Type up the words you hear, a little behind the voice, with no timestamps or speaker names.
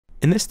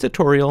In this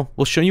tutorial,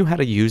 we'll show you how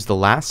to use the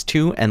last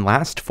 2 and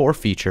last 4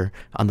 feature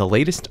on the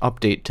latest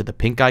update to the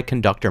PINKAI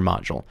conductor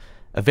module,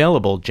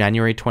 available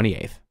January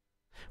 28th.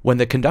 When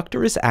the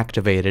conductor is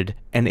activated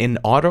and in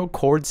auto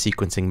chord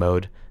sequencing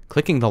mode,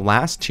 clicking the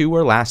last 2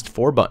 or last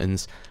 4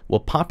 buttons will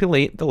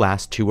populate the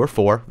last 2 or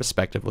 4,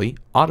 respectively,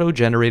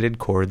 auto-generated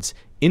chords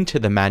into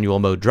the manual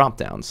mode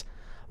dropdowns,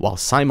 while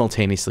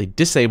simultaneously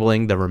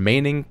disabling the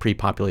remaining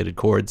pre-populated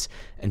chords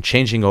and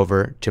changing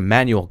over to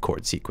manual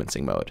chord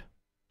sequencing mode.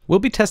 We'll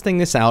be testing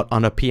this out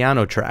on a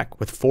piano track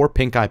with 4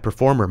 PINKAI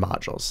performer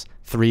modules,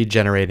 3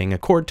 generating a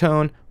chord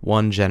tone,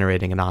 1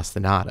 generating an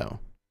ostinato.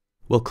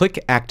 We'll click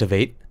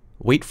Activate,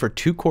 wait for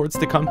 2 chords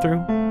to come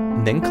through,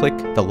 and then click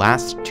the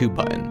last 2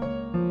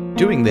 button.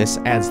 Doing this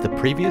adds the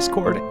previous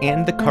chord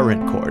and the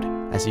current chord,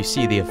 as you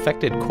see the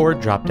affected chord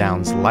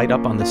dropdowns light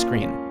up on the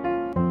screen.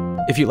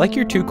 If you like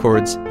your 2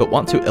 chords but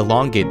want to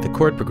elongate the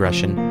chord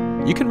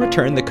progression, you can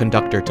return the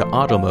conductor to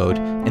auto mode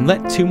and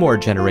let 2 more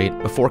generate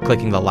before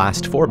clicking the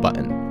last 4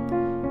 button.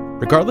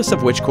 Regardless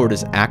of which chord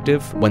is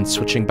active when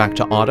switching back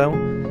to auto,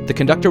 the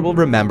conductor will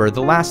remember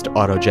the last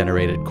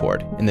auto-generated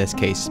chord, in this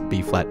case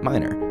B flat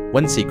minor,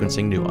 when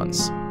sequencing new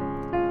ones.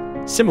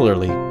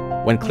 Similarly,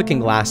 when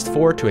clicking last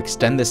 4 to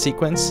extend the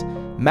sequence,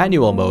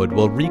 manual mode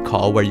will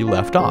recall where you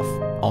left off,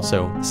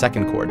 also the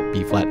second chord,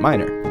 B flat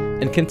minor,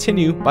 and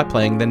continue by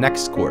playing the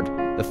next chord,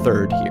 the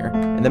third here,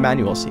 in the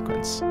manual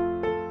sequence.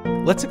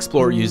 Let's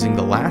explore using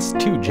the last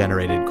 2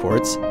 generated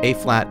chords, A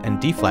flat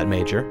and D flat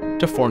major,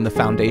 to form the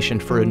foundation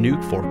for a new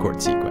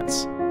 4-chord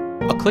sequence.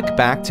 I'll click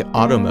back to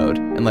auto mode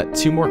and let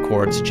 2 more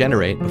chords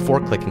generate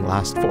before clicking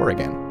last 4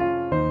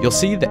 again. You'll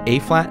see the A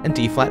flat and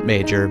D flat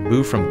major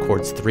move from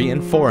chords 3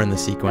 and 4 in the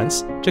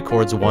sequence to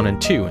chords 1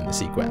 and 2 in the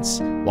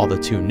sequence, while the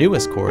 2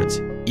 newest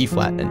chords, E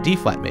flat and D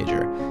flat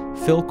major,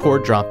 fill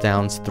chord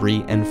dropdowns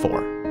 3 and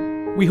 4.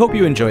 We hope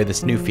you enjoy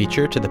this new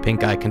feature to the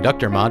PINKAI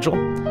conductor module,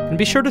 and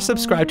be sure to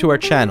subscribe to our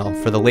channel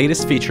for the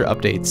latest feature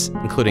updates,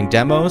 including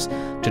demos,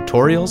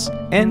 tutorials,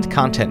 and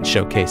content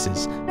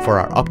showcases for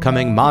our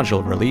upcoming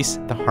module release,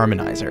 the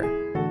Harmonizer.